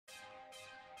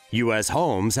U.S.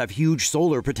 homes have huge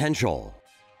solar potential.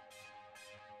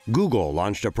 Google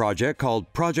launched a project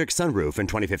called Project Sunroof in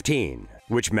 2015,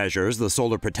 which measures the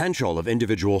solar potential of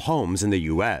individual homes in the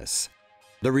U.S.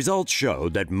 The results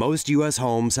showed that most U.S.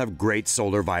 homes have great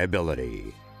solar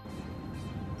viability.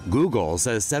 Google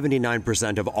says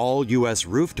 79% of all U.S.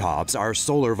 rooftops are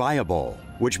solar viable,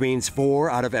 which means 4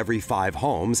 out of every 5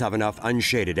 homes have enough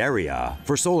unshaded area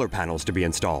for solar panels to be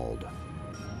installed.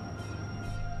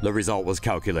 The result was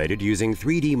calculated using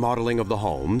 3D modeling of the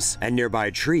homes and nearby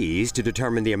trees to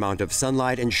determine the amount of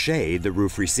sunlight and shade the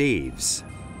roof receives.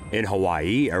 In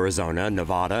Hawaii, Arizona,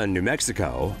 Nevada, and New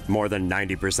Mexico, more than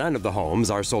 90% of the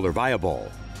homes are solar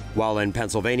viable, while in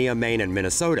Pennsylvania, Maine, and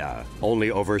Minnesota,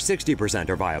 only over 60%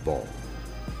 are viable.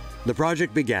 The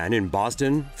project began in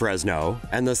Boston, Fresno,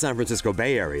 and the San Francisco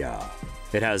Bay Area.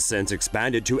 It has since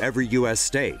expanded to every U.S.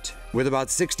 state, with about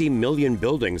 60 million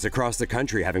buildings across the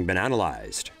country having been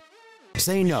analyzed.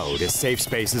 Say no to safe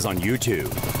spaces on YouTube.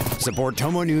 Support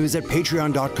TomoNews at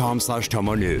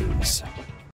patreon.com/TomoNews.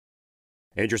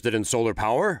 Interested in solar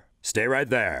power? Stay right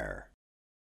there.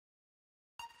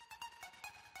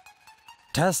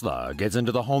 Tesla gets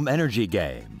into the home energy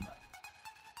game.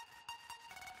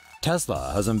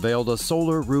 Tesla has unveiled a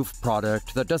solar roof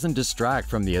product that doesn't distract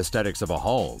from the aesthetics of a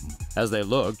home, as they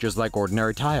look just like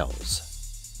ordinary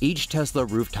tiles. Each Tesla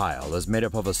roof tile is made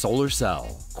up of a solar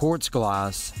cell, quartz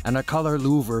glass, and a color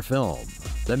louver film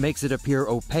that makes it appear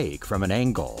opaque from an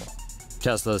angle.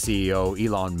 Tesla CEO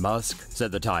Elon Musk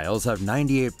said the tiles have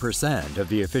 98% of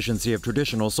the efficiency of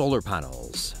traditional solar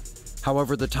panels.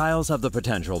 However, the tiles have the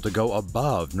potential to go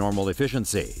above normal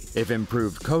efficiency if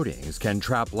improved coatings can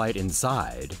trap light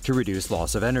inside to reduce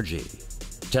loss of energy.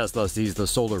 Tesla sees the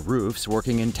solar roofs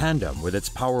working in tandem with its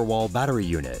Powerwall battery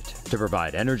unit to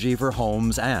provide energy for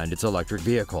homes and its electric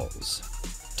vehicles.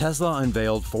 Tesla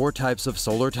unveiled 4 types of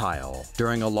solar tile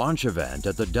during a launch event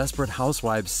at the Desperate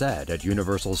Housewives set at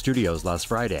Universal Studios last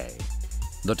Friday.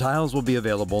 The tiles will be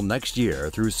available next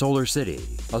year through Solar City,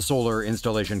 a solar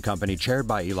installation company chaired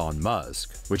by Elon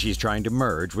Musk, which he's trying to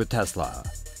merge with Tesla.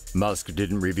 Musk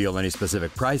didn't reveal any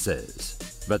specific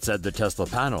prices, but said the Tesla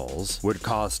panels would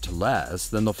cost less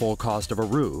than the full cost of a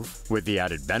roof, with the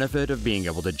added benefit of being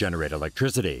able to generate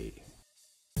electricity.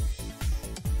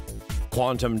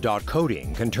 Quantum dot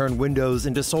coating can turn windows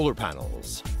into solar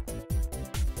panels.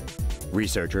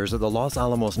 Researchers at the Los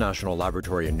Alamos National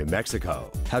Laboratory in New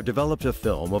Mexico have developed a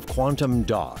film of quantum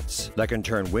dots that can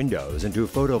turn windows into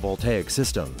photovoltaic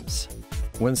systems.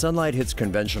 When sunlight hits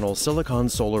conventional silicon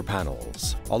solar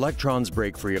panels, electrons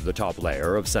break free of the top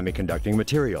layer of semiconducting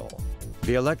material.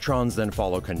 The electrons then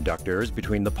follow conductors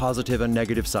between the positive and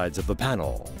negative sides of the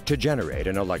panel to generate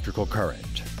an electrical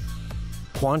current.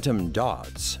 Quantum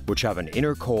dots, which have an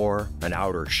inner core, an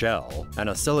outer shell, and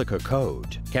a silica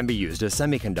coat, can be used as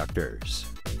semiconductors.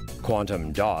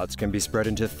 Quantum dots can be spread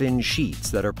into thin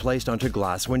sheets that are placed onto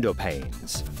glass window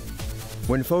panes.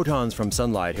 When photons from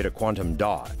sunlight hit a quantum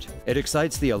dot, it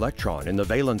excites the electron in the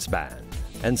valence band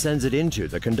and sends it into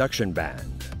the conduction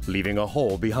band, leaving a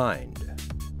hole behind.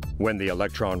 When the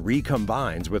electron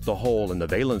recombines with the hole in the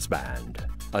valence band,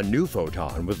 a new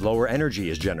photon with lower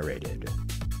energy is generated.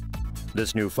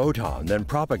 This new photon then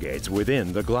propagates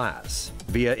within the glass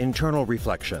via internal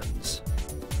reflections.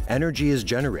 Energy is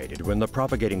generated when the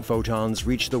propagating photons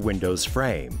reach the window's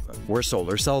frame, where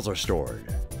solar cells are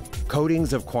stored.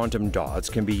 Coatings of quantum dots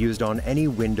can be used on any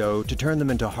window to turn them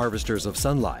into harvesters of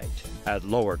sunlight at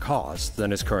lower costs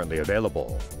than is currently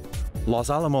available.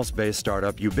 Los Alamos-based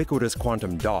startup Ubiquitous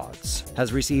Quantum Dots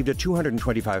has received a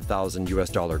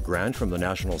 $225,000 grant from the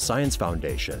National Science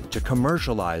Foundation to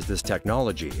commercialize this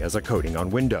technology as a coating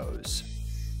on windows.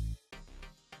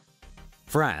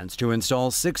 France to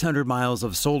install 600 miles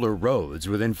of solar roads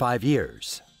within 5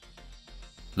 years.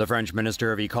 The French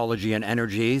Minister of Ecology and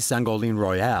Energy, Ségolène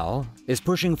Royal, is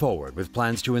pushing forward with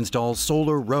plans to install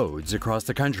solar roads across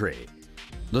the country.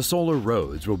 The solar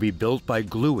roads will be built by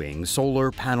gluing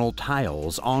solar panel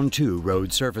tiles onto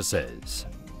road surfaces.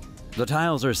 The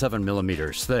tiles are 7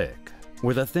 millimeters thick,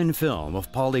 with a thin film of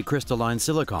polycrystalline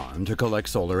silicon to collect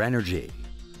solar energy.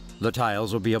 The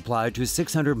tiles will be applied to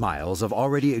 600 miles of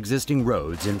already existing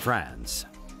roads in France.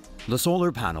 The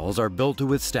solar panels are built to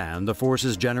withstand the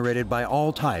forces generated by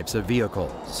all types of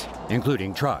vehicles,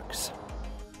 including trucks.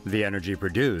 The energy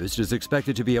produced is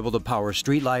expected to be able to power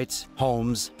streetlights,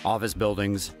 homes, office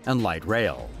buildings, and light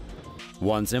rail.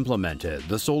 Once implemented,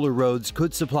 the solar roads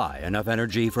could supply enough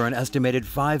energy for an estimated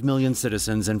 5 million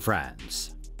citizens in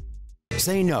France.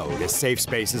 Say no to safe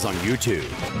spaces on YouTube.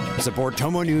 Support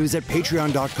TomoNews at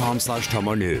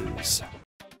patreon.com/TomoNews.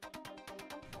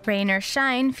 Rain or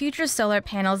shine, future solar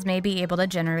panels may be able to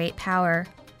generate power.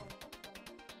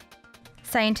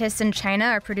 Scientists in China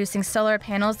are producing solar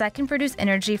panels that can produce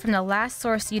energy from the last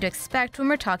source you'd expect when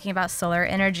we're talking about solar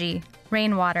energy: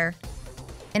 rainwater.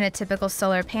 In a typical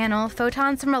solar panel,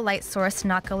 photons from a light source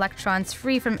knock electrons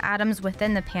free from atoms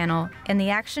within the panel, and the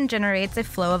action generates a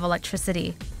flow of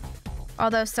electricity.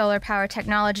 Although solar power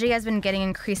technology has been getting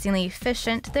increasingly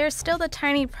efficient, there's still the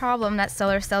tiny problem that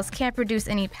solar cells can't produce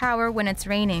any power when it's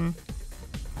raining.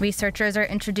 Researchers are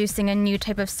introducing a new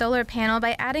type of solar panel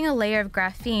by adding a layer of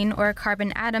graphene or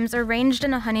carbon atoms arranged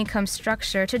in a honeycomb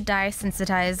structure to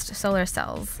dye-sensitized solar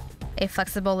cells. A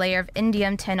flexible layer of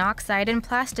indium tin oxide and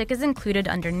plastic is included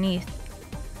underneath.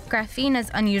 Graphene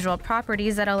has unusual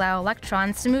properties that allow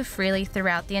electrons to move freely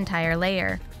throughout the entire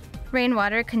layer.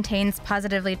 Rainwater contains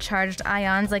positively charged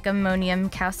ions like ammonium,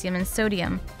 calcium, and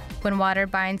sodium. When water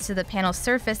binds to the panel's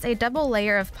surface, a double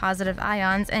layer of positive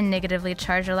ions and negatively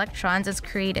charged electrons is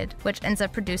created, which ends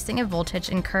up producing a voltage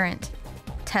and current.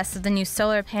 Tests of the new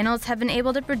solar panels have been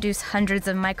able to produce hundreds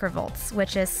of microvolts,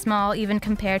 which is small even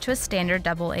compared to a standard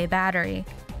AA battery.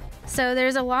 So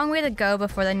there's a long way to go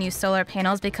before the new solar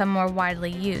panels become more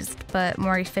widely used, but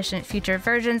more efficient future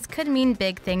versions could mean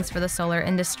big things for the solar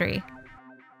industry.